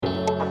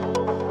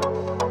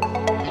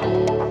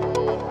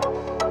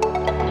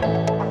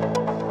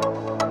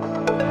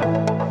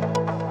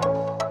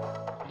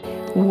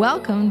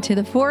Welcome to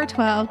the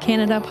 412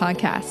 Canada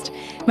podcast.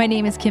 My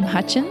name is Kim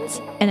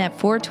Hutchins, and at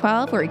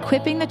 412, we're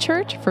equipping the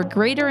church for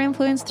greater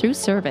influence through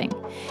serving.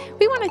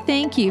 We want to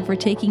thank you for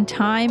taking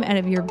time out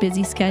of your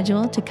busy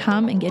schedule to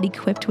come and get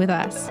equipped with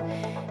us.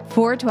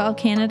 412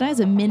 Canada is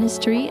a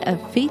ministry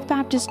of Faith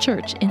Baptist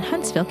Church in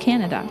Huntsville,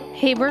 Canada.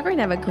 Hey, we're going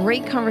to have a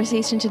great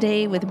conversation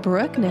today with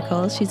Brooke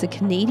Nichols. She's a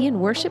Canadian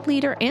worship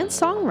leader and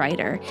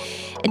songwriter.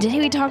 And today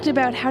we talked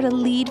about how to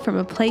lead from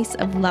a place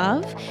of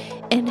love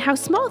and how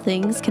small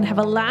things can have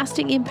a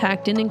lasting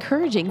impact in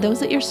encouraging those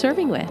that you're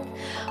serving with.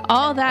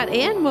 All that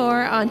and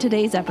more on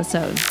today's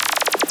episode.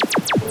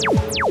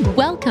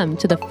 Welcome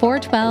to the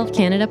 412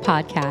 Canada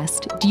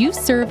podcast. Do you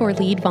serve or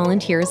lead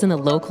volunteers in the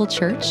local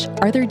church?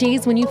 Are there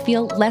days when you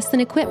feel less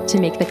than equipped to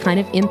make the kind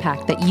of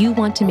impact that you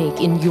want to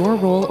make in your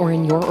role or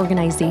in your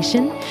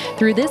organization?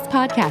 Through this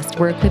podcast,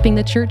 we're equipping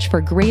the church for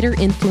greater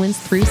influence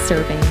through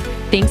serving.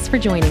 Thanks for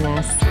joining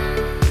us.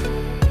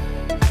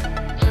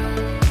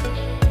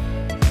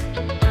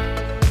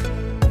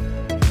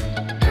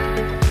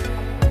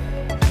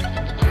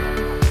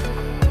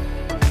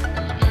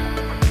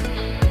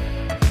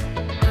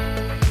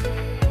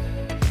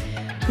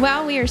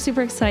 Well, we are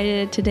super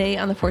excited today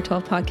on the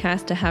 412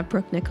 podcast to have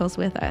Brooke Nichols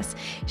with us.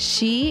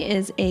 She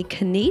is a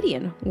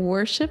Canadian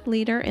worship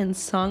leader and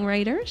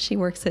songwriter. She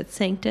works at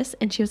Sanctus,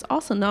 and she was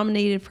also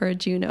nominated for a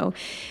Juno.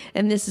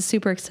 And this is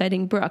super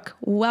exciting. Brooke,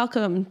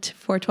 welcome to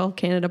 412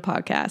 Canada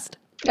podcast.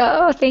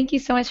 Oh, thank you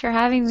so much for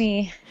having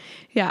me.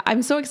 Yeah,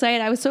 I'm so excited.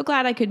 I was so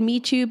glad I could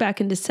meet you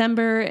back in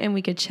December and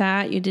we could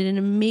chat. You did an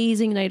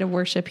amazing night of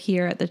worship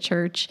here at the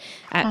church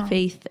at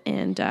Faith.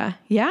 And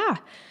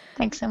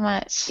Thanks so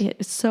much.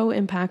 It's so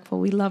impactful.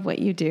 We love what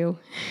you do.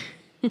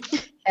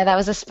 Yeah, that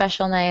was a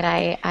special night.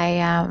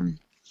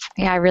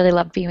 I really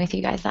loved being with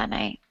you guys that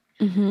night.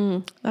 Mm-hmm.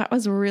 That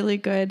was really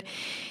good.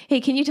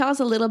 Hey, can you tell us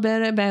a little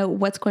bit about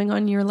what's going on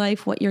in your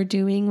life, what you're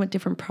doing, what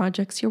different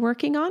projects you're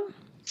working on?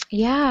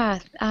 Yeah,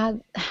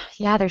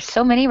 there's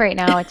so many right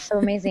now. It's so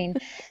amazing.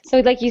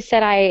 So, like you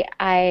said,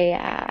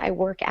 I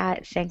work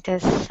at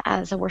Sanctus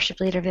as a worship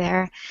leader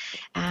there,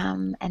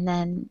 and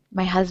then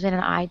my husband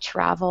and I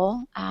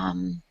travel.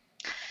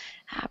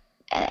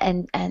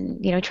 And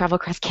travel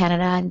across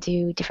Canada and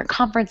do different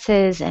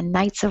conferences and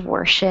nights of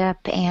worship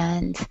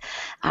and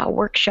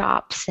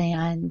workshops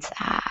and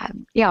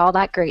all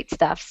that great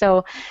stuff.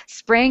 So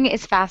spring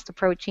is fast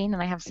approaching,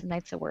 and I have some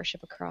nights of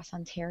worship across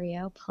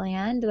Ontario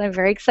planned that I'm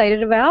very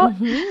excited about.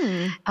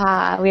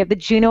 Mm-hmm. We have the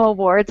Juno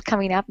Awards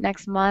coming up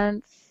next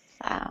month.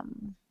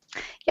 And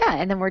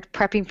then we're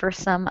prepping for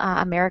some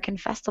American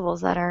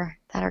festivals that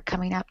are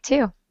coming up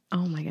too.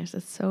 Oh my gosh,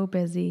 that's so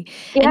busy.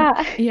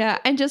 Yeah.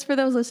 And just for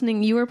those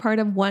listening, you were part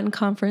of one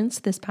conference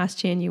this past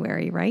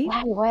January, right?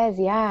 Yeah, I was.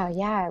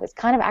 Yeah. It was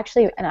kind of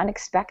actually an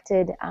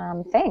unexpected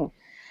thing.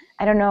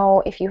 I don't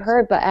know if you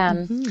heard, but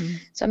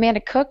so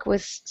Amanda Cook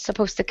was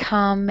supposed to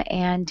come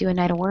and do a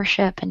night of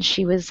worship, and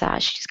she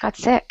just got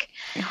sick.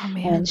 Oh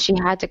man. And she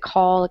had to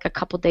call like a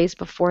couple days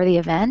before the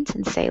event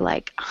and say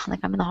like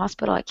I'm in the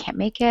hospital, I can't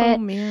make it. Oh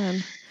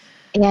man.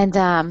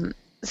 And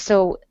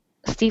so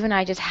Steve and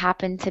I just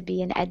happened to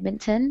be in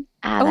Edmonton.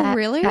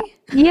 Really?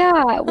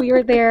 Yeah, we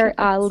were there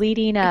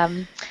leading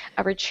a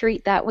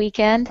retreat that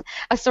weekend.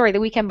 The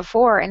weekend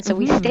before. And so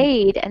we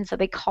stayed. And so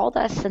they called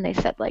us and they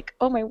said like,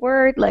 oh my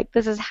word, like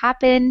this has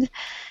happened.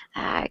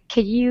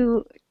 Can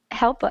you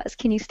help us?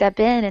 Can you step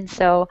in? And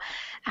so,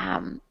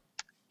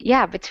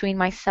 between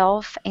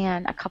myself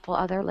and a couple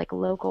other like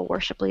local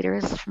worship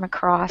leaders from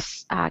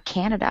across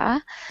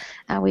Canada,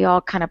 we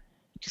all kind of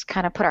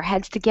put our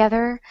heads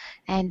together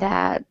and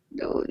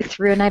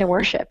through a night of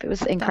worship. It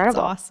was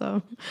incredible. That's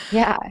awesome.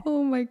 Yeah.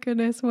 Oh my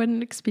goodness, what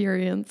an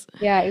experience.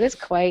 Yeah, it was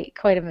quite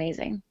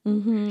amazing.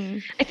 Mm-hmm.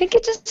 I think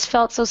it just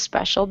felt so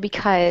special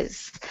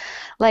because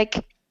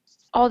like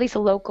all these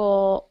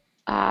local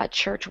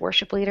church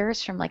worship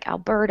leaders from like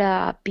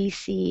Alberta,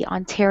 BC,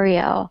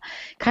 Ontario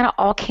kind of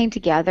all came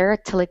together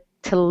to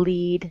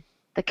lead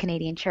the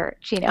Canadian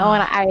church, and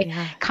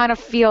I kind of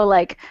feel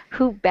like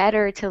who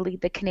better to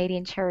lead the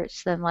Canadian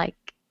church than like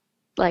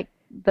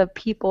the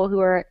people who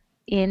are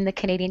in the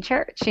Canadian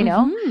church,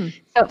 Mm-hmm.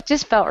 So it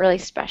just felt really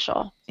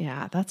special.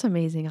 Yeah, that's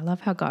amazing. I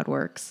love how God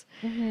works.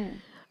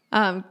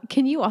 Mm-hmm.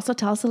 Can you also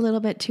tell us a little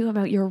bit too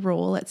about your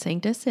role at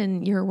Sanctus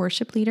and your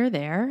worship leader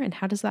there, and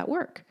how does that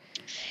work?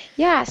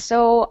 Yeah,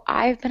 so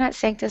I've been at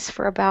Sanctus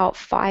for about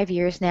 5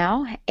 years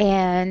now,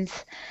 and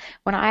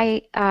when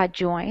I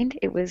joined,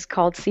 it was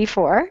called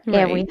C4,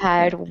 and we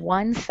had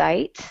one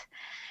site.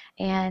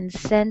 And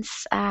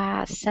since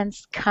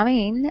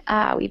coming,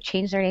 we've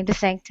changed our name to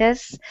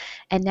Sanctus,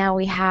 and now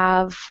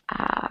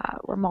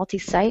we're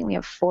multi-site, and we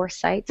have 4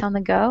 sites on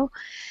the go.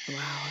 Wow,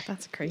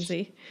 that's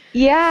crazy.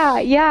 Yeah,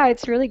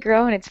 it's really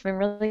grown. It's been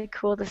really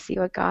cool to see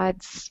what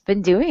God's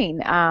been doing.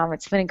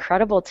 It's been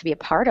incredible to be a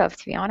part of,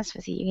 to be honest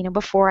with you.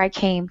 Before I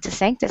came to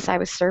Sanctus, I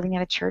was serving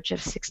at a church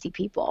of 60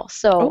 people.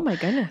 So, oh my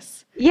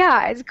goodness.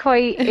 Yeah, it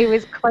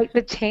was quite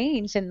the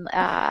change, and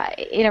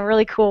in a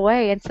really cool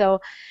way. And so,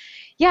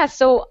 Yeah,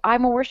 so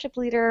I'm a worship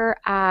leader,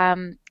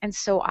 and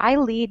so I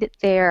lead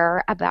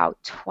there about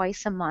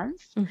twice a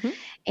month. Mm-hmm.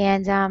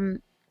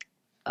 And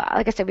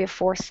like I said, we have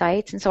 4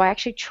 sites, and so I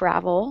actually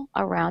travel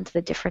around to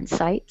the different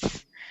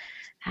sites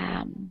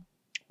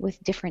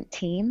with different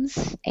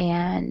teams,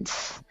 and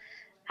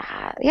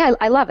yeah,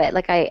 I love it.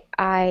 Like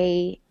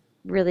I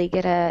really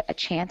get a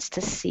chance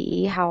to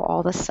see how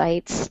all the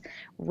sites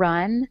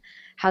run,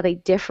 how they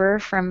differ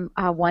from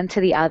one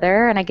to the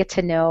other, and I get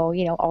to know,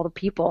 all the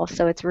people.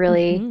 So it's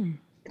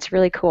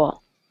really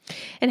cool.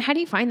 And how do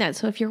you find that?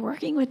 So if you're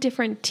working with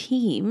different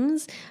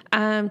teams,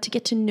 to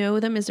get to know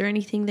them, is there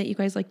anything that you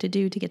guys like to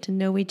do to get to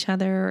know each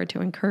other or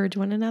to encourage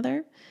one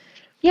another?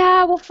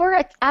 Yeah, well,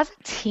 as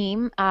a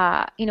team,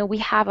 we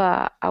have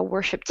a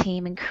worship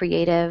team and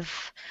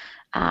creative,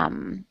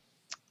 um,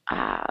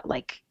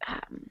 like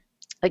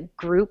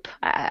group,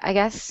 I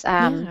guess.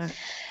 Yeah.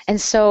 And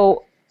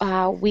so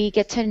we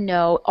get to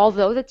know,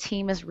 although the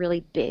team is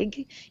really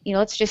big,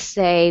 let's just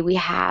say we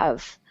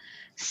have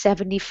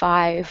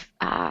 75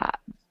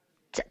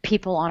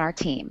 people on our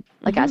team,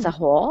 like as a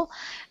whole.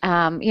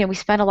 We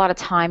spend a lot of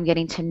time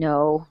getting to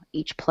know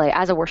each player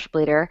as a worship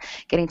leader,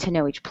 getting to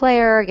know each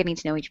player, getting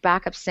to know each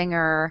backup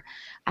singer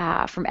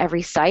from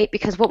every site,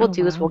 because what we'll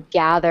do is we'll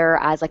gather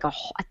as like a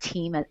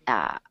team,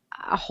 a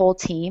whole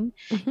team.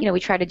 We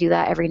try to do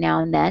that every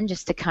now and then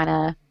just to kind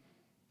of,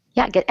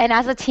 and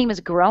as the team is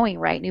growing,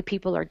 right, new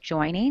people are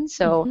joining.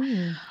 So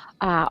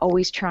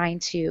always trying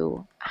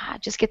to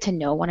just get to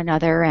know one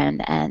another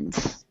and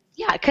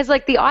yeah, because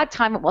like the odd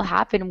time it will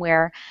happen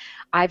where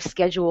I've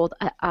scheduled,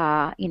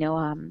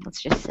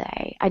 let's just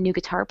say a new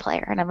guitar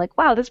player, and I'm like,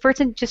 wow, this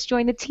person just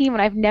joined the team,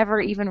 and I've never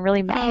even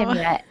really met him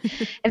yet,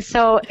 and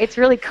so it's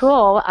really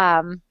cool.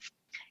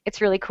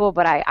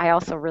 But I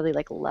also really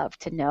love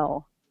to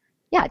know,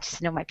 just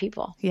to know my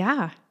people.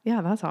 Yeah,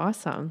 that's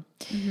awesome.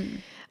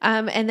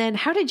 And then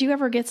how did you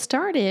ever get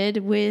started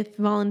with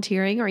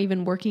volunteering or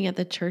even working at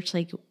the church,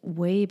 like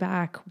way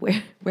back?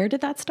 Where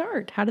did that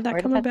start? How did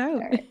that come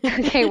about?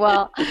 Okay,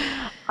 well,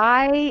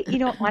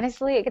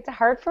 honestly, it gets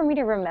hard for me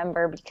to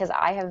remember because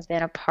I have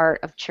been a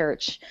part of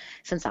church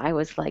since I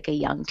was like a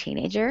young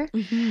teenager.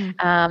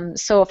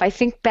 So if I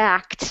think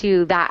back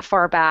to that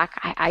far back,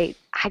 I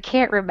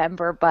can't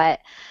remember,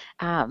 but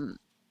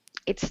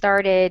it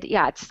started,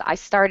 I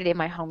started in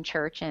my home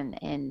church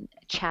in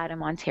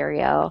Chatham,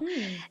 Ontario,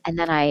 and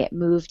then I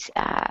moved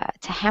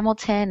to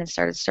Hamilton and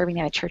started serving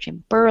at a church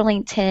in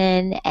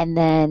Burlington, and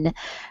then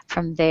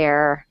from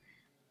there,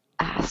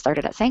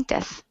 started at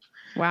Sanctus.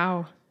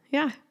 Wow.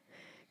 Yeah.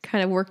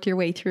 Kind of worked your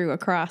way through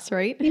across,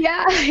 right?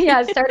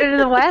 Yeah. Started in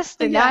the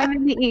West, and now I'm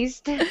in the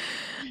East.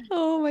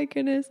 Oh my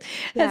goodness.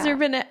 Has there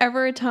been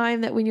ever a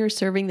time that when you're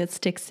serving that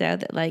sticks out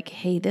that like,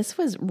 hey, this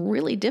was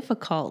really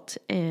difficult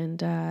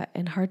and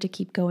hard to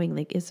keep going?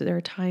 Like, is there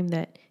a time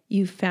that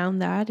you found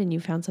that and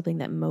you found something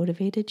that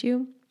motivated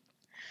you?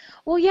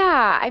 Well,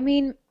 yeah. I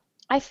mean,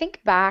 I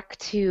think back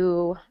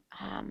to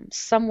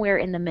somewhere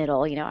in the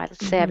middle,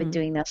 let's say I've been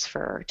doing this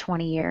for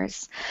 20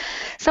 years.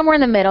 Somewhere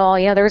in the middle,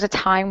 there was a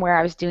time where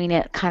I was doing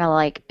it kind of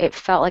like, it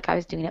felt like I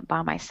was doing it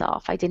by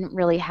myself. I didn't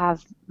really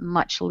have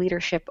much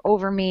leadership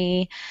over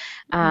me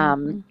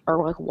or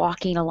like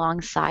walking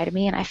alongside of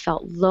me, and I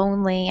felt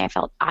lonely. I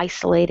felt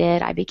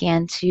isolated. I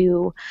began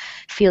to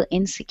feel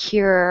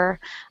insecure.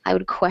 I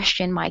would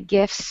question my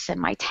gifts and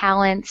my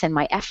talents and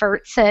my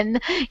efforts, and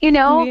and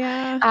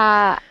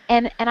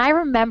I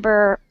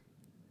remember,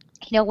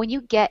 when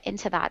you get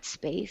into that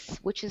space,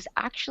 which is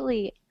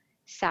actually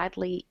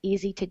sadly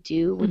easy to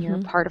do when you're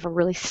a part of a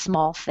really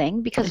small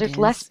thing, because there's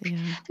less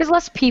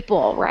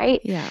people,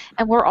 right? Yeah.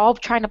 And we're all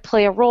trying to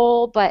play a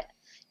role, but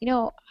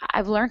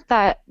I've learned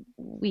that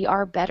we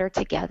are better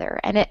together.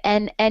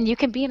 And you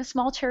can be in a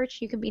small church,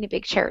 you can be in a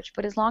big church,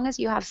 but as long as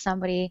you have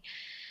somebody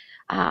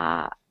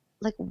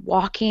like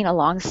walking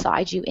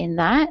alongside you in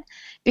that,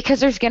 because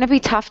there's going to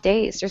be tough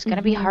days, there's going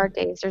to be hard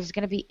days, there's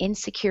going to be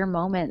insecure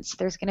moments,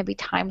 there's going to be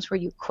times where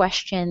you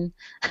question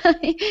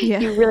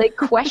you really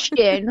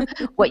question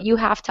what you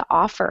have to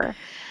offer,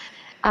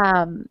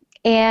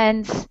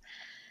 and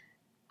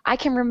I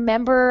can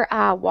remember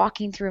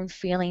walking through and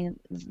feeling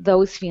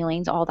those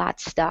feelings, all that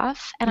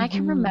stuff, and I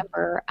can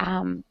remember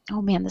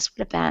this would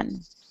have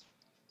been,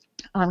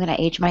 I'm going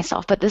to age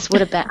myself, but this would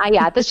have been,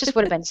 this just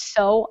would have been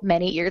so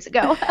many years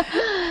ago.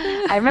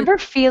 I remember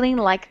feeling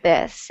like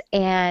this,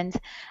 and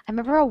I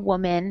remember a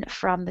woman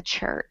from the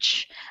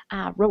church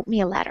wrote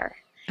me a letter.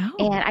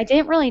 And I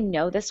didn't really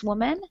know this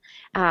woman.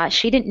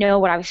 She didn't know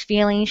what I was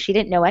feeling. She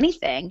didn't know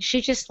anything.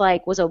 She just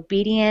was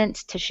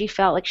obedient to, she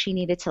felt like she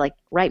needed to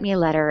write me a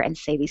letter and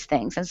say these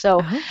things. And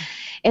so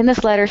in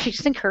this letter, she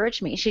just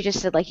encouraged me. She just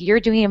said, you're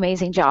doing an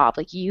amazing job.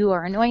 You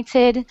are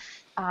anointed.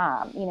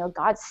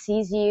 God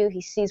sees you.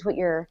 He sees what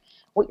you're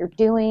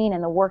doing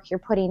and the work you're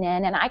putting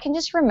in. And I can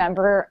just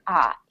remember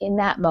in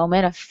that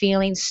moment of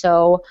feeling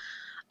so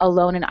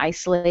alone and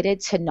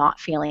isolated to not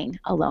feeling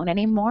alone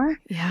anymore.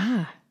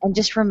 Yeah. And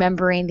just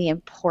remembering the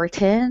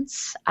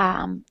importance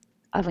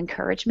of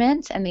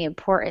encouragement and the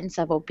importance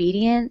of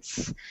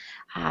obedience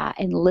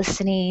and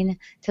listening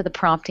to the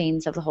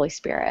promptings of the Holy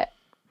Spirit.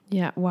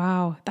 Yeah.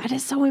 Wow. That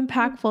is so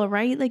impactful,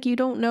 right? Like you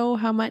don't know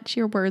how much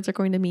your words are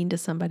going to mean to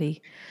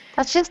somebody.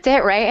 That's just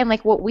it, right? And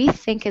like what we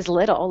think is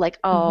little, like,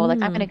 oh,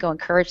 like I'm going to go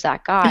encourage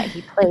that guy.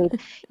 He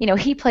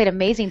played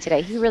amazing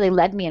today. He really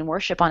led me in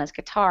worship on his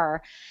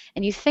guitar.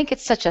 And you think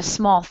it's such a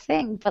small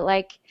thing, but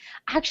like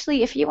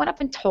actually if you went up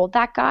and told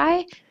that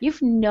guy,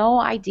 you've no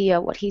idea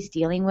what he's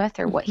dealing with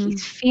or what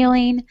he's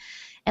feeling.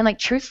 And like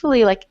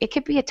truthfully, like it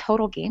could be a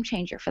total game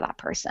changer for that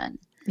person.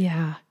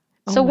 Yeah.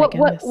 Oh So my what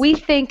goodness. we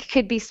think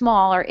could be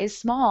small or is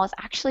small is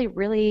actually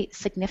really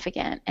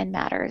significant and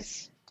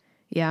matters.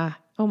 Yeah.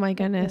 Oh my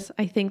goodness.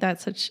 I think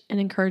that's such an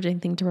encouraging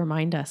thing to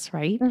remind us,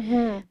 right?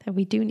 That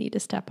we do need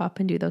to step up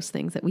and do those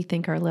things that we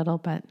think are little,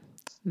 but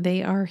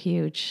they are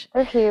huge.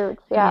 They're huge.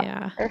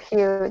 Yeah. They're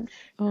huge.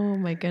 Oh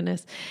my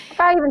goodness. If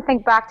I even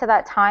think back to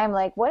that time,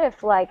 like what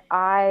if like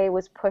I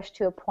was pushed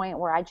to a point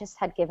where I just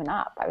had given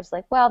up? I was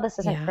like, well, this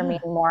isn't for me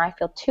anymore. I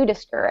feel too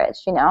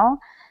discouraged,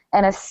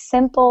 And a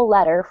simple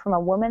letter from a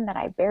woman that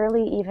I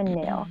barely even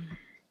knew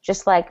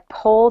just like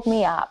pulled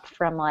me up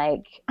from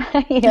like,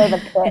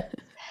 the pit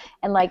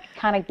and like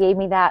kind of gave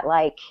me that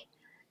like,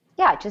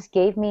 it just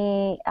gave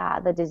me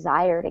the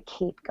desire to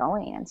keep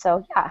going. And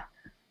so,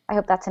 I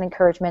hope that's an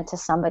encouragement to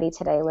somebody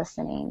today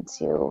listening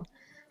to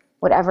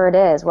whatever it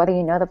is, whether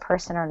you know the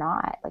person or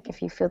not. Like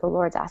if you feel the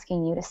Lord's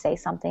asking you to say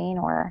something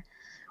or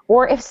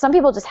if some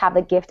people just have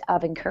the gift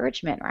of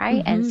encouragement,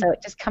 right? And so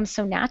it just comes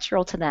so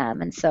natural to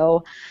them. And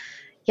so,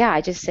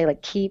 I just say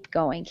like, keep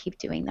going, keep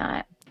doing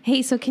that.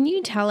 Hey, so can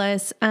you tell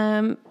us,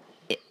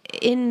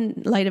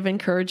 in light of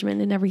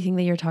encouragement and everything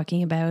that you're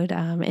talking about,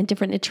 and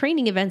different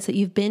training events that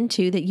you've been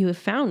to that you have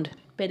found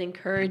been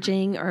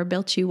encouraging or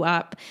built you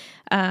up,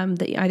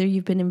 that either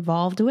you've been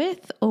involved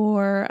with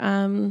or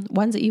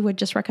ones that you would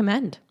just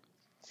recommend?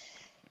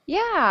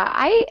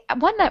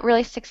 One that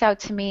really sticks out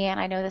to me, and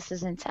I know this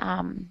isn't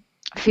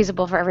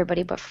feasible for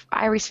everybody, but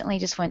I recently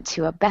just went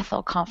to a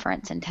Bethel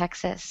conference in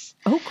Texas.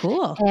 Oh,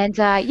 cool. And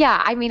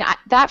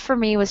that for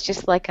me was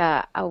just like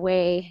a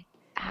way,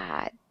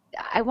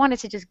 I wanted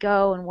to just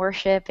go and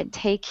worship and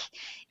take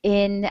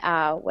in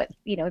what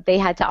they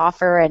had to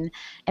offer and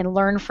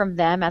learn from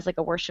them as like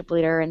a worship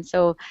leader. And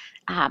so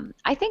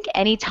I think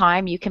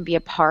anytime you can be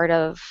a part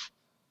of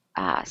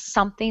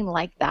something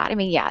like that. I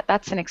mean,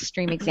 that's an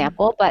extreme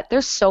example, but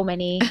there's so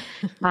many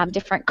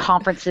different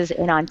conferences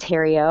in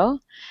Ontario.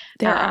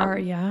 There are.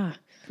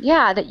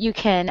 That you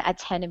can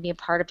attend and be a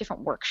part of,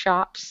 different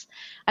workshops.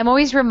 I'm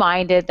always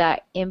reminded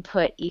that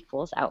input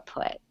equals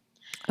output.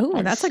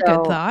 Oh, that's a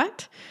good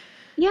thought.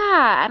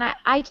 Yeah, and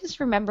I just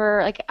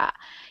remember like,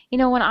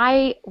 when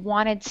I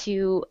wanted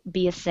to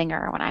be a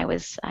singer when I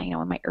was,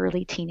 in my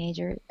early teen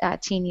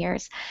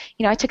years,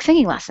 I took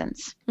singing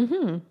lessons.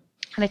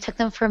 And I took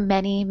them for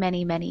many,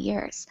 many, many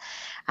years.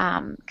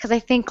 Because I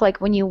think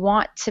like when you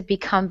want to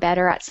become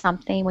better at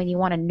something, when you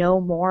want to know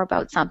more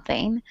about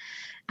something,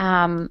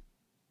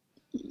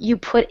 you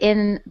put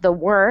in the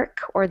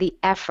work or the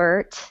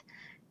effort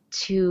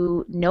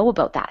to know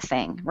about that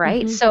thing,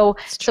 right? So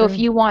if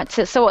you want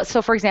to, so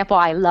for example,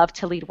 I love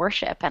to lead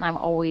worship, and I'm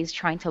always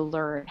trying to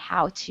learn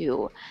how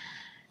to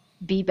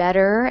be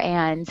better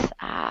and,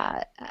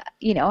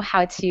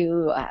 how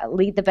to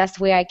lead the best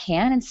way I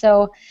can. And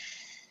so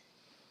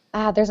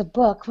there's a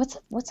book.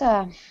 What's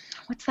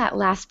that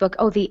last book?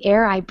 Oh, The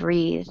Air I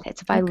Breathe.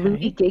 It's by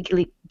Louis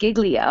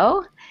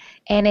Giglio,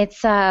 and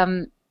it's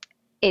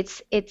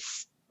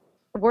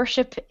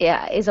worship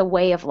is a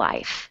way of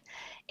life.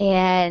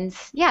 And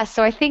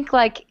so I think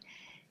like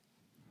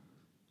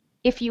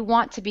if you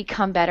want to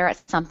become better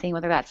at something,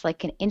 whether that's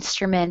like an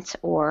instrument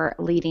or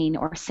leading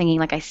or singing,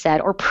 like I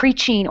said, or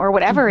preaching or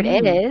whatever it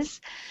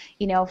is,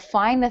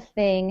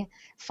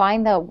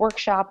 find the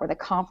workshop or the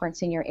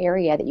conference in your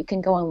area that you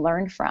can go and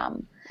learn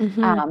from.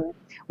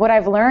 What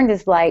I've learned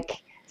is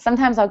like,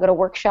 sometimes I'll go to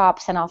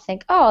workshops and I'll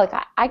think, oh,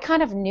 like I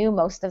kind of knew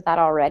most of that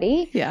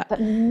already. Yeah.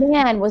 But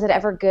man, was it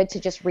ever good to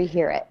just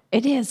rehear it?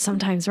 It is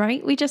sometimes,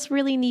 right? We just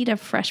really need a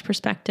fresh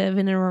perspective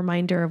and a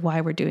reminder of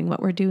why we're doing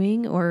what we're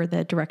doing or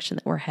the direction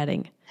that we're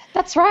heading.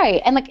 That's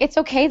right. And like, it's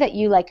okay that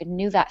you like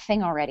knew that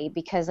thing already,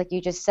 because like you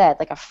just said,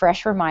 like a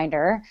fresh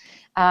reminder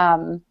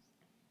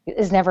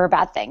is never a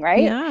bad thing,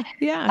 right?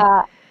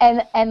 Yeah.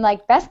 And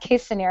like best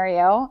case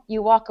scenario,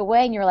 you walk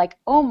away and you're like,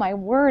 oh my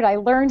word, I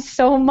learned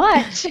so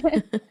much.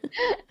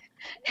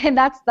 And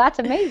that's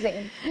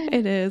amazing.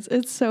 It is.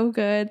 It's so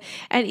good.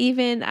 And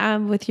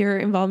even with your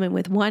involvement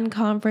with one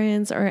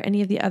conference or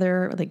any of the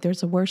other, like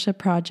there's a worship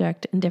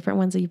project and different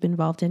ones that you've been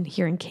involved in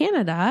here in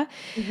Canada.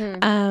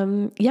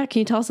 Can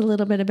you tell us a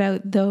little bit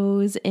about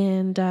those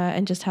and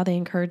just how they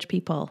encourage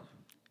people?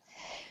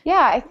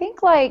 Yeah, I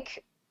think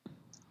like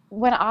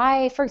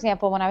for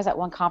example, when I was at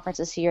one conference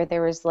this year,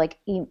 there was like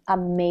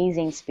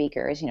amazing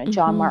speakers.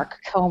 John Mark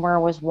Comer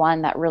was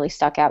one that really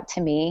stuck out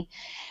to me.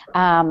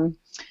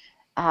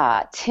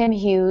 Tim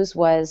Hughes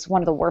was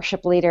one of the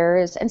worship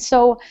leaders. And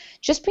so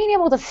just being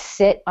able to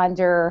sit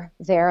under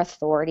their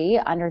authority,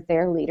 under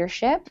their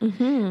leadership,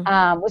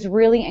 was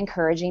really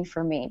encouraging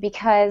for me,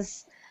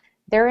 because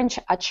they're in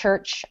a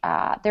church,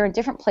 they're in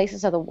different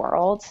places of the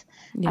world,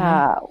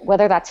 Yeah.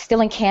 whether that's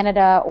still in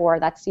Canada or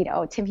that's,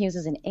 Tim Hughes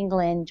is in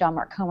England, John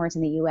Mark Comer's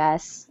in the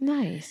US.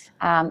 Nice.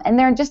 And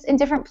they're just in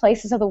different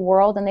places of the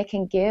world, and they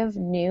can give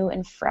new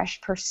and fresh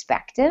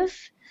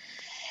perspective.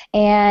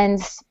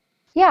 And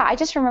yeah, I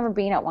just remember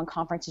being at one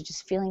conference and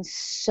just feeling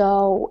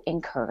so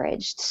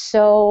encouraged,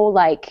 so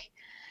like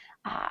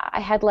I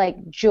had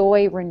like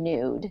joy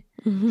renewed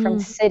from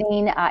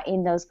sitting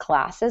in those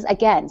classes.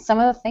 Again, some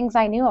of the things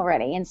I knew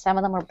already, and some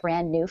of them were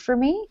brand new for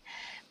me.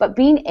 But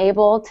being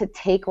able to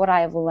take what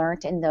I've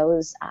learned in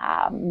those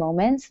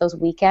moments, those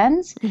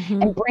weekends,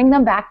 and bring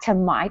them back to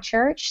my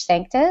church,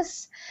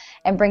 Sanctus,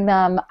 and bring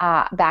them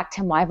back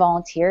to my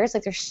volunteers,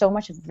 like there's so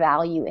much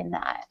value in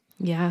that.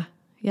 Yeah.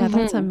 Yeah,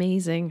 that's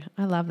amazing.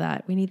 I love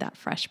that. We need that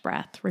fresh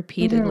breath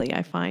repeatedly,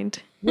 I find.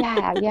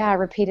 Yeah,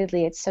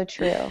 repeatedly. It's so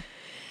true.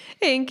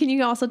 And can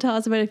you also tell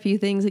us about a few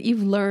things that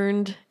you've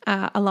learned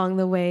along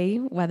the way,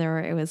 whether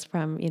it was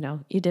from,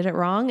 you did it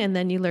wrong and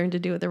then you learned to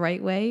do it the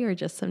right way, or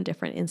just some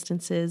different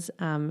instances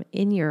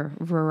in your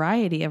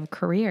variety of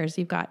careers?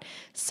 You've got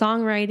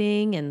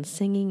songwriting and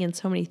singing and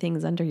so many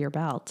things under your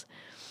belt.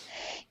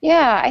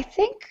 Yeah, I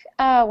think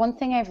one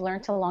thing I've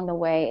learned along the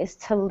way is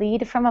to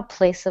lead from a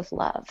place of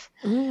love.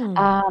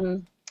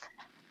 I'm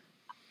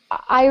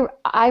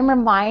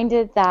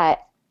reminded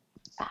that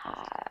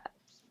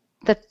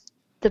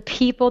the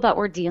people that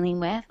we're dealing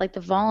with, like the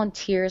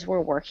volunteers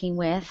we're working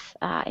with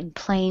and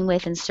playing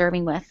with and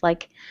serving with,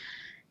 like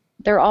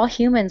they're all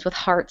humans with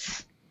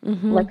hearts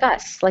like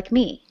us, like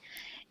me.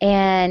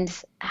 And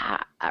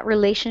a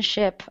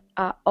relationship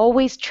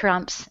always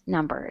trumps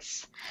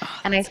numbers.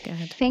 And I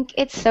think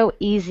it's so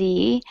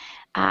easy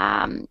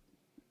to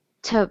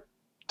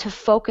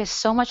focus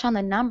so much on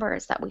the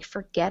numbers that we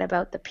forget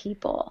about the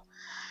people.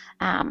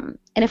 And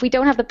if we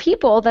don't have the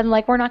people, then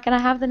like we're not going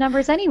to have the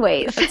numbers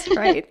anyways. That's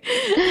right.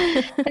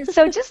 And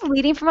so just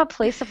leading from a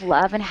place of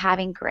love and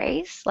having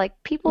grace, like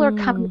people are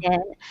coming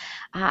in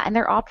and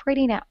they're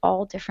operating at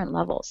all different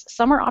levels.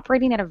 Some are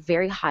operating at a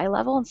very high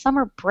level and some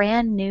are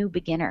brand new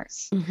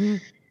beginners.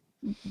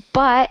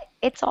 But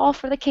it's all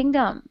for the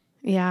kingdom.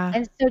 Yeah.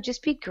 And so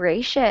just be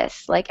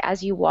gracious, like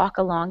as you walk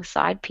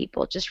alongside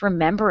people, just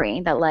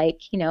remembering that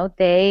like,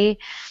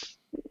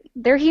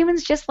 they're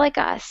humans just like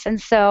us.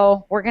 And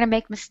so we're going to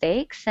make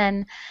mistakes.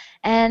 And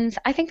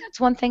I think that's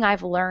one thing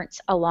I've learned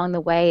along the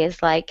way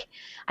is like,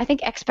 I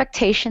think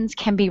expectations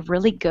can be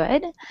really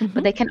good,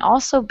 but they can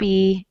also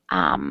be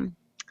bad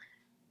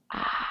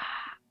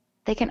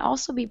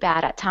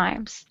at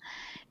times,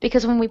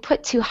 because when we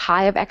put too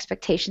high of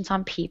expectations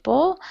on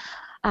people,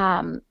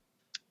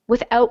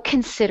 without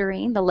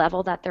considering the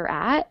level that they're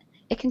at,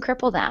 it can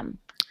cripple them.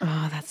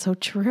 Oh, that's so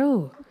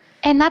true.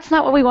 And that's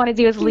not what we want to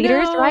do as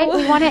leaders, right?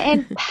 We want to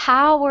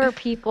empower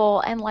people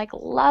and like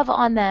love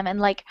on them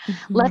and like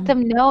let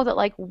them know that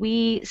like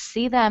we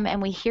see them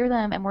and we hear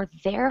them and we're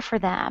there for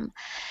them.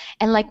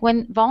 And like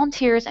when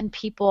volunteers and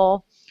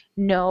people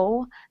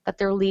know that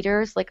their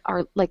leaders like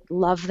are like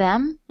love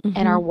them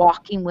and are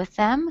walking with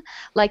them,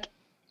 like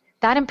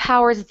that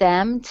empowers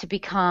them to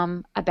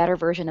become a better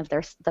version of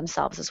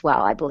themselves as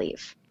well, I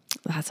believe.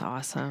 That's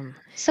awesome.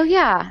 So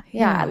yeah.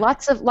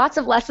 Lots of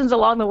lessons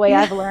along the way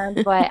I've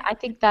learned, but I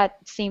think that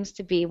seems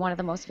to be one of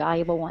the most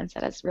valuable ones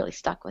that has really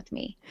stuck with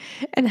me.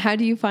 And how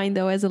do you find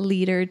though, as a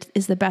leader,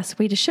 is the best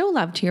way to show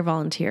love to your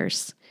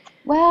volunteers?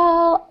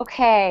 Well,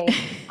 okay.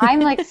 I'm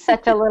like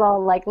such a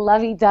little like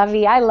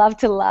lovey-dovey. I love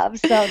to love.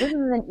 So this is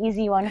an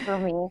easy one for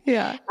me.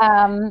 Yeah.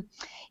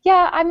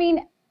 I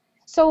mean,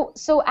 so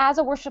as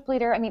a worship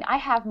leader, I mean, I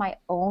have my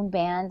own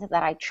band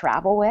that I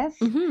travel with.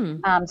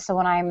 So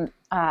when I'm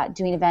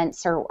doing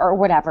events or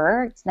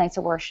whatever, it's nights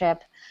of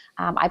worship,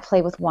 I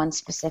play with one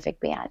specific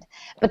band.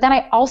 But then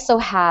I also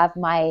have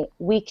my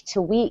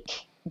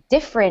week-to-week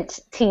different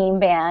team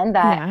band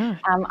that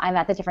I'm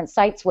at the different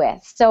sites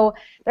with. So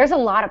there's a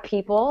lot of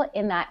people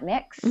in that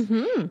mix.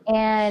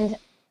 And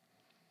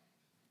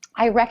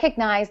I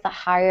recognize the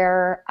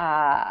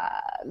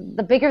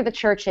bigger the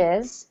church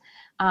is,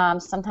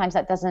 sometimes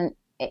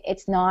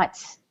it's not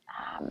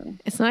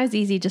as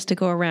easy just to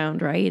go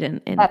around, right?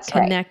 And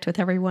connect with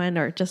everyone,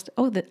 or just,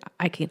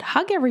 I could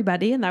hug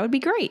everybody and that would be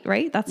great,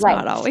 right? That's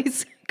not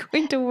always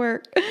going to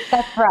work.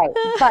 That's right.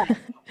 But,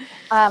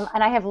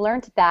 and I have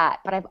learned that,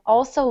 but I've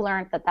also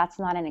learned that that's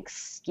not an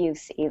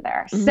excuse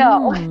either.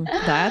 So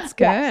that's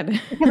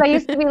good. Because I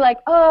used to be like,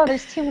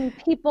 there's too many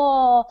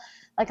people.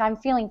 Like I'm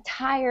feeling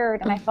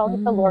tired. And I felt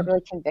like the Lord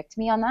really convict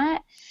me on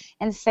that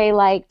and say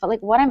like, but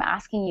like what I'm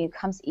asking you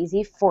comes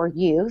easy for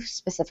you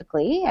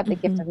specifically at the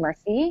gift of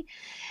mercy.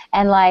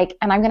 And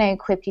I'm going to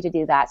equip you to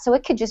do that. So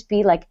it could just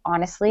be like,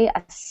 honestly,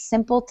 a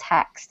simple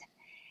text.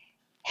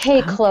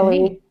 Hey,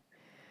 Chloe,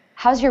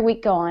 how's your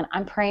week going?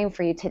 I'm praying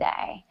for you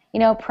today.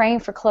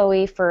 Praying for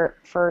Chloe for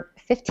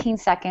 15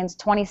 seconds,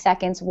 20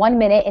 seconds, 1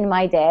 minute in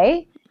my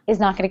day is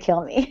not going to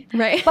kill me.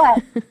 Right.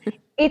 But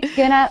it's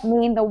going to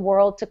mean the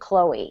world to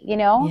Chloe,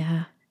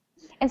 Yeah.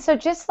 And so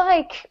just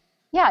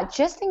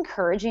just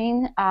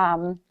encouraging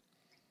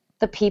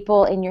the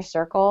people in your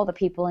circle, the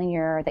people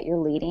that you're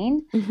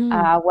leading,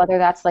 Mm-hmm. whether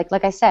that's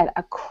like I said,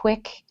 a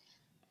quick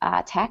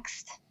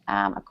text,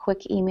 a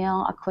quick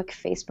email, a quick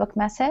Facebook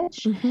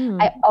message.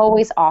 Mm-hmm. I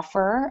always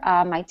offer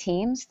my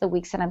teams, the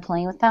weeks that I'm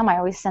playing with them, I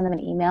always send them an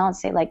email and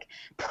say, like,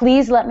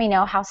 please let me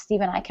know how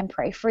Steve and I can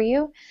pray for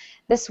you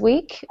this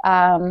week.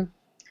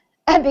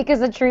 Because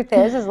the truth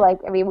is like,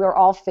 I mean, we're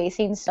all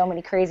facing so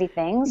many crazy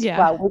things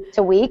week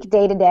to week,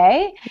 day to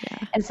day. Yeah.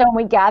 And so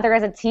when we gather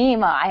as a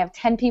team, I have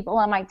 10 people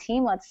on my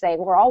team, let's say,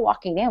 we're all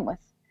walking in with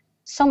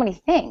so many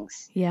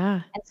things. Yeah.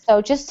 And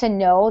so just to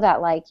know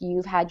that like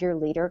you've had your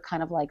leader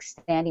kind of like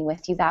standing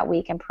with you that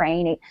week and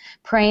praying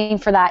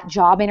for that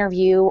job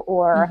interview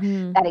or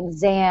Mm-hmm. that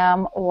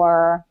exam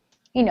or,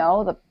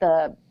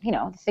 the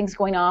things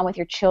going on with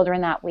your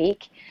children that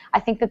week, I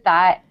think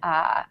that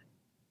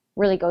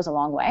really goes a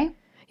long way.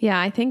 Yeah,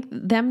 I think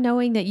them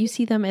knowing that you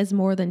see them as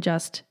more than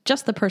just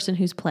the person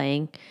who's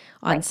playing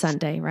on Right.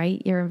 Sunday,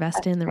 right? You're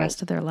invested in the right.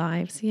 rest of their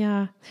lives.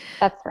 Yeah,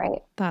 That's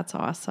right. that's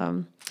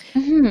awesome.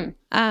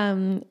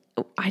 Mm-hmm.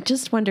 I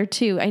just wonder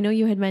too, I know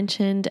you had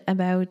mentioned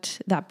about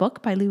that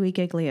book by Louis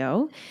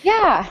Giglio,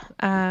 Yeah.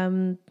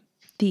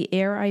 The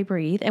Air I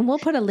Breathe, and we'll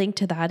put a link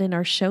to that in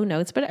our show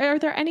notes. But are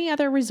there any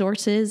other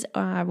resources,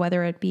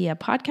 whether it be a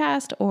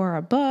podcast or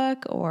a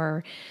book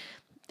or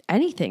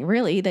anything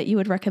really, that you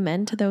would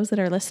recommend to those that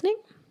are listening?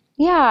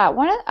 Yeah,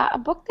 a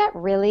book that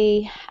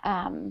really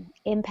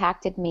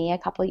impacted me a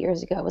couple of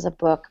years ago was a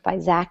book by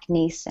Zach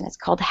Neese, and it's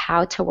called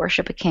How to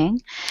Worship a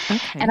King.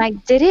 Okay. And I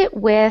did it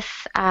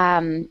with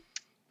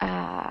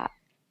the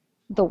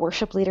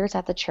worship leaders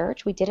at the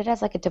church. We did it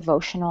as like a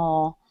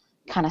devotional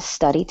kind of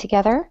study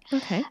together.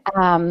 Okay.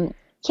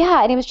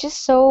 Yeah, and it was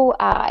just so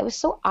it was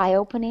so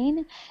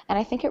eye-opening, and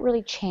I think it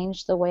really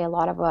changed the way a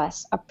lot of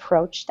us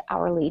approached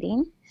our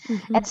leading.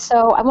 Mhm. And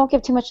so I won't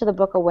give too much of the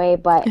book away,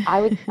 but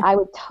I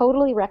would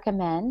totally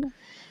recommend,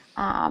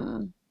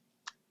 for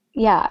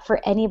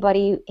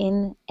anybody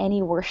in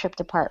any worship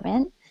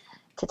department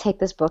to take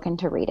this book and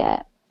to read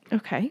it.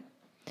 Okay.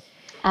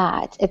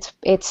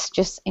 It's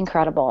just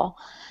incredible.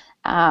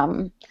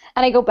 And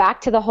I go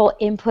back to the whole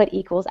input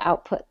equals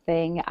output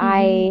thing.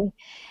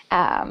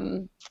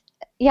 Mm-hmm.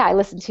 I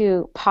listen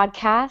to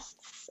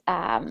podcasts,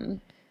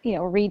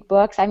 read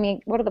books. I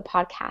mean, what are the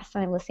podcasts that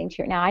I'm listening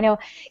to now? I know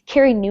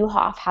Carey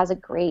Nieuwhof has a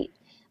great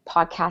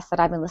podcast that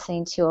I've been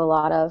listening to a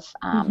lot of,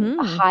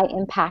 a high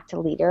impact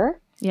leader.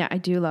 Yeah, I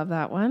do love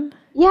that one.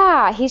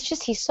 Yeah,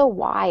 he's so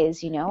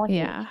wise, and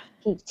Yeah.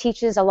 he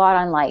teaches a lot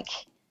on like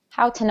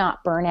how to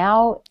not burn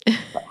out,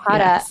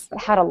 Yes.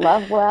 how to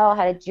love well,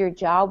 how to do your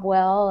job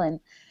well,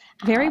 and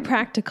Very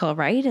practical,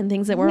 right? And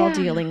things that we're all Yeah.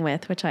 dealing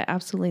with, which I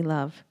absolutely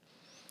love.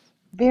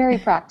 very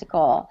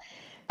practical.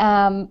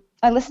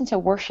 I listen to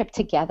Worship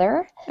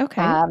Together.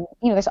 Okay.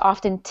 There's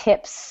often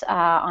tips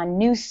on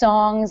new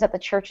songs that the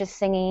church is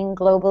singing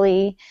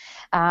globally.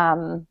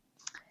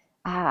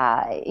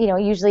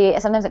 Usually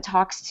sometimes it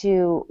talks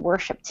to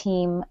worship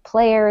team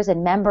players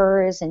and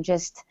members and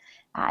just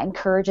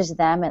encourages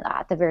them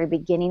at the very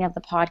beginning of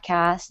the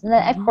podcast. And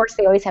then, of course,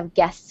 they always have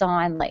guests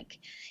on, like,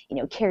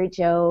 Carrie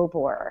Job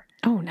or,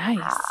 Oh,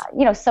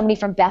 nice. somebody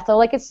from Bethel,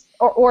 like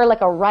or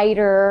like a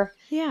writer.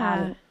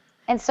 Yeah.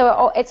 And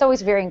so it's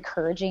always very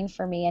encouraging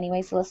for me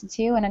anyways to listen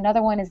to. And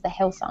another one is the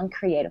Hillsong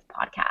Creative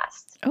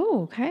Podcast.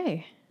 Oh,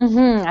 okay.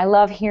 I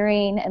love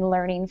hearing and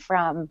learning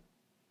from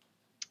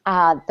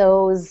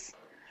those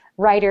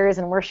writers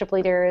and worship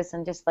leaders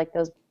and just like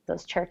those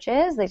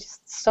churches. They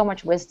just so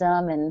much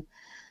wisdom and,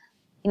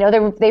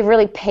 they've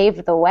really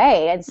paved the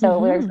way. And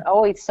so there's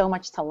always so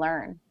much to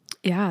learn.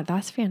 Yeah,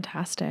 that's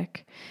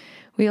fantastic.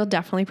 We'll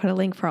definitely put a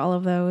link for all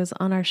of those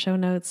on our show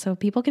notes so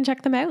people can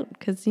check them out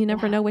because you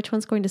never know which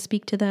one's going to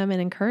speak to them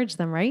and encourage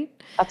them, right?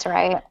 That's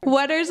right.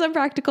 What are some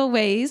practical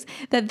ways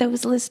that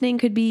those listening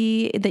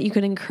that you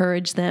could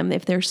encourage them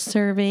if they're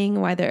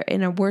serving, whether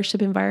in a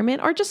worship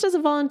environment or just as a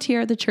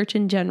volunteer at the church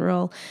in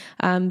general,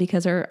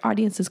 because our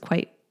audience is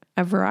quite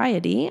a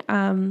variety.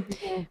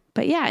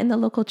 But yeah, in the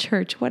local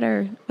church,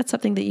 what's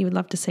something that you would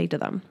love to say to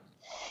them?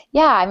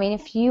 Yeah, I mean,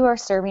 if you are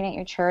serving at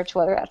your church,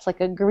 whether that's like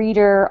a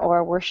greeter or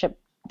a worship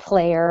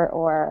player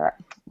or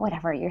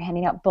whatever, you're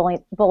handing out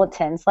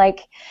bulletins,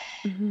 like,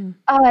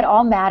 it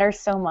all matters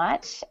so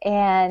much.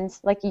 And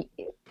like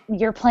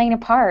you're playing a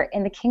part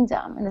in the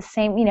kingdom in the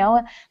same,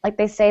 like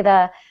they say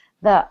the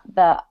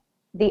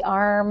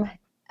arm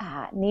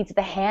needs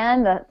the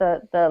hand,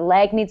 the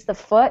leg needs the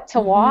foot to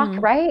walk,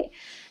 right?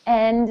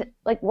 And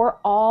like you're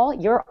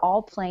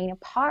all playing a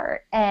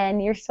part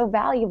and you're so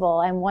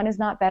valuable and one is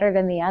not better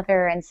than the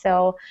other. And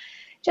so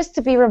just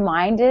to be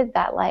reminded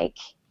that like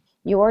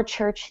your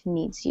church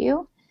needs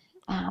you.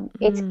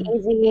 It's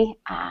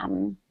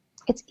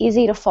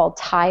easy to fall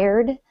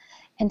tired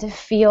and to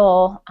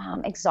feel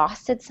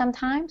exhausted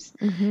sometimes.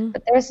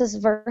 But there's this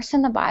verse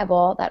in the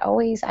Bible that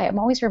I am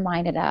always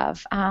reminded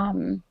of.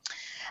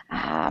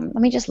 Let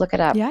me just look it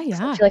up. Yeah.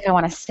 I feel like I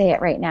want to say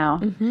it right now.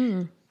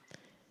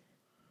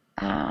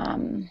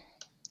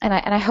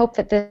 I hope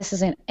that this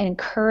is an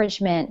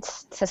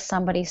encouragement to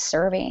somebody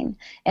serving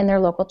in their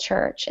local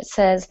church. It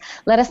says,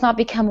 let us not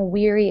become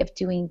weary of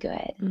doing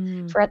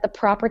good, for at the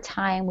proper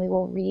time we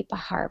will reap a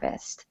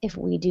harvest if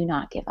we do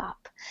not give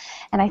up.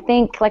 And I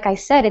think, like I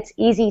said, it's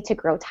easy to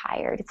grow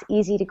tired. It's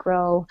easy to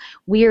grow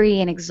weary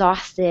and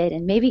exhausted,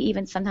 and maybe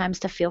even sometimes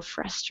to feel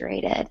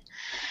frustrated.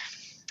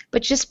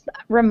 But just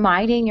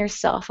reminding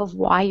yourself of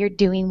why you're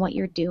doing what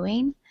you're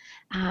doing.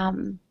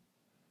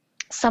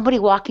 Somebody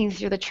walking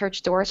through the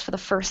church doors for the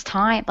first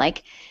time,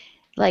 like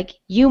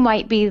you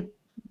might be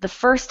the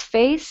first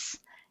face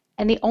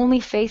and the only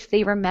face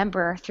they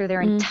remember through their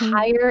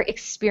entire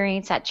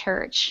experience at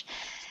church.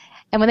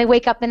 And when they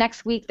wake up the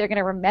next week, they're going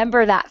to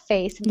remember that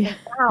face and think,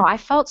 wow, I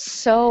felt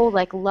so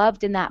like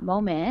loved in that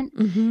moment.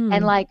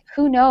 And like,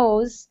 who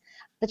knows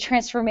the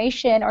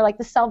transformation or like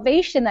the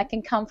salvation that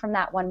can come from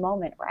that one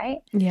moment, right?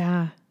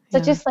 So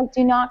just like,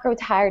 do not grow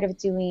tired of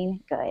doing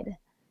good.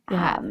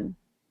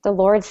 The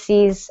Lord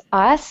sees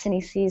us and he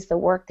sees the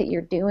work that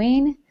you're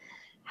doing.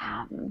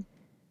 And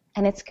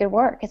it's good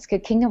work. It's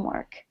good kingdom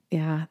work.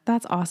 Yeah,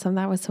 that's awesome.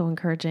 That was so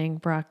encouraging,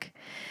 Brooke.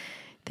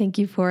 Thank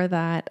you for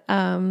that.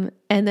 And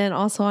then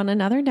also on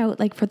another note,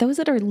 like for those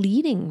that are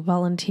leading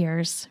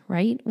volunteers,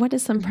 right? What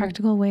is some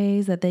practical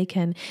ways that they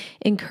can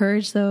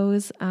encourage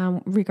those,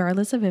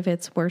 regardless of if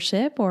it's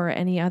worship or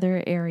any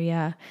other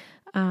area?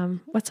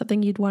 What's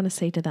something you'd want to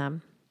say to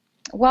them?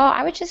 Well,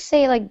 I would just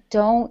say like,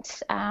 don't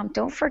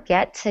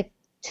forget to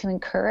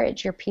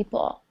encourage your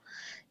people.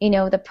 You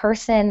know, the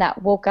person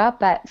that woke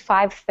up at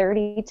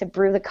 5:30 to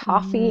brew the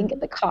coffee and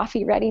get the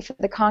coffee ready for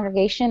the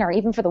congregation or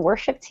even for the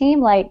worship team,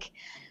 like,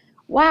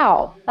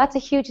 wow, that's a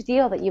huge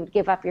deal that you would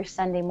give up your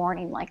Sunday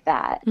morning like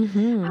that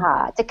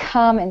to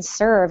come and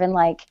serve. And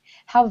like,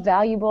 how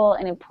valuable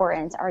and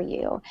important are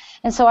you?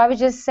 And so I would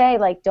just say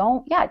like,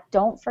 don't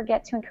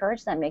forget to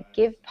encourage them. Like,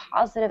 give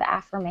positive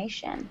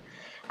affirmation.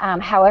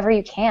 However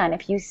you can.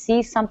 If you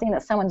see something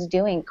that someone's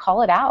doing,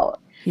 call it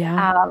out.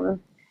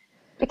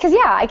 Because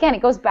again,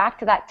 it goes back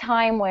to that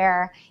time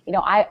where, you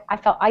know, I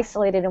felt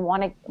isolated and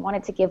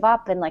wanted to give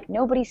up and like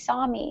nobody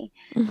saw me.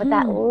 But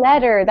that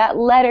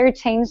letter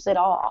changed it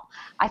all.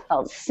 I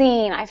felt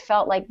seen. I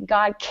felt like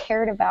God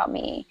cared about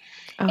me.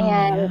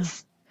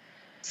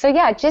 So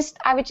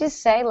I would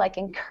just say like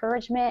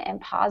encouragement and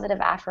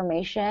positive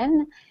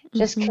affirmation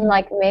just can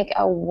like make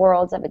a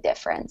world of a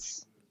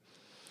difference.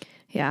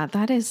 Yeah,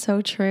 that is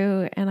so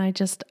true. And I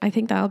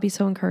think that'll be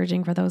so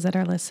encouraging for those that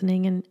are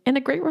listening and a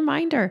great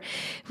reminder.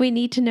 We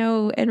need to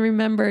know and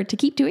remember to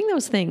keep doing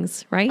those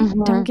things, right?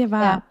 Don't give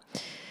up.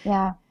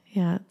 Yeah.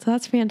 So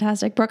that's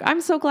fantastic. Brooke,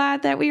 I'm so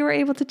glad that we were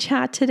able to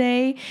chat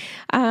today.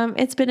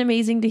 It's been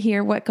amazing to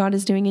hear what God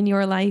is doing in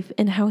your life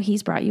and how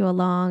he's brought you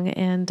along.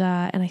 And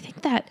I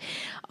think that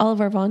all of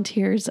our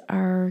volunteers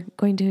are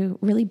going to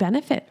really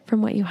benefit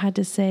from what you had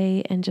to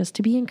say and just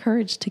to be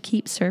encouraged to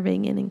keep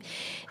serving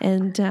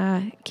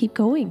and keep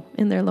going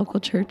in their local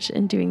church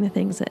and doing the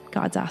things that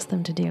God's asked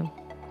them to do.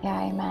 Yeah,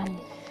 amen.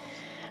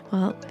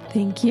 Well,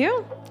 thank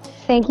you.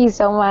 Thank you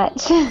so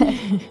much.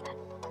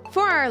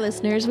 For our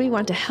listeners, we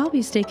want to help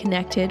you stay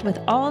connected with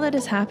all that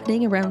is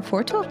happening around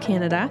 412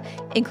 Canada,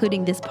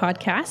 including this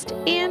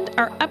podcast and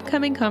our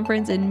upcoming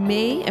conference in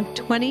May of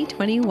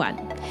 2021.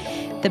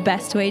 The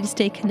best way to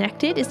stay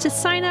connected is to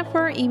sign up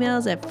for our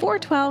emails at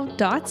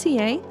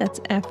 412.ca. That's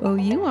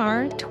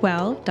FOUR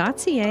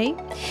 12.ca.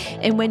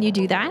 And when you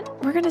do that,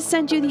 we're going to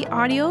send you the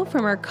audio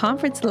from our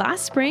conference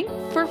last spring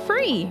for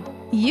free.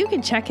 You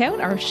can check out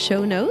our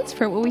show notes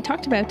for what we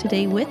talked about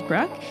today with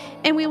Brooke,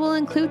 and we will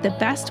include the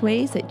best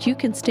ways that you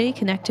can stay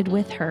connected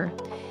with her.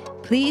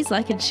 Please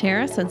like and share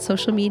us on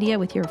social media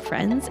with your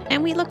friends,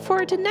 and we look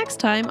forward to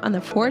next time on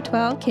the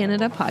 412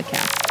 Canada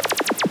podcast.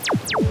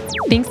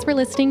 Thanks for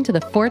listening to the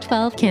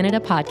 412 Canada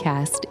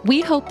podcast. We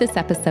hope this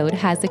episode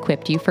has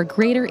equipped you for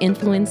greater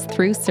influence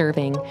through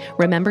serving.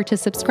 Remember to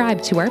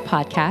subscribe to our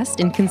podcast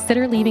and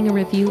consider leaving a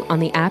review on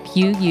the app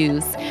you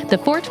use. The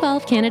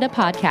 412 Canada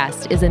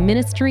podcast is a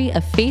ministry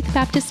of Faith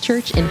Baptist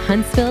Church in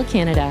Huntsville,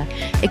 Canada.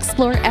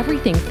 Explore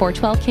everything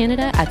 412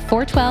 Canada at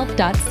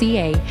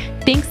 412.ca.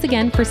 Thanks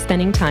again for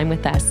spending time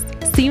with us.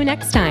 See you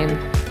next time.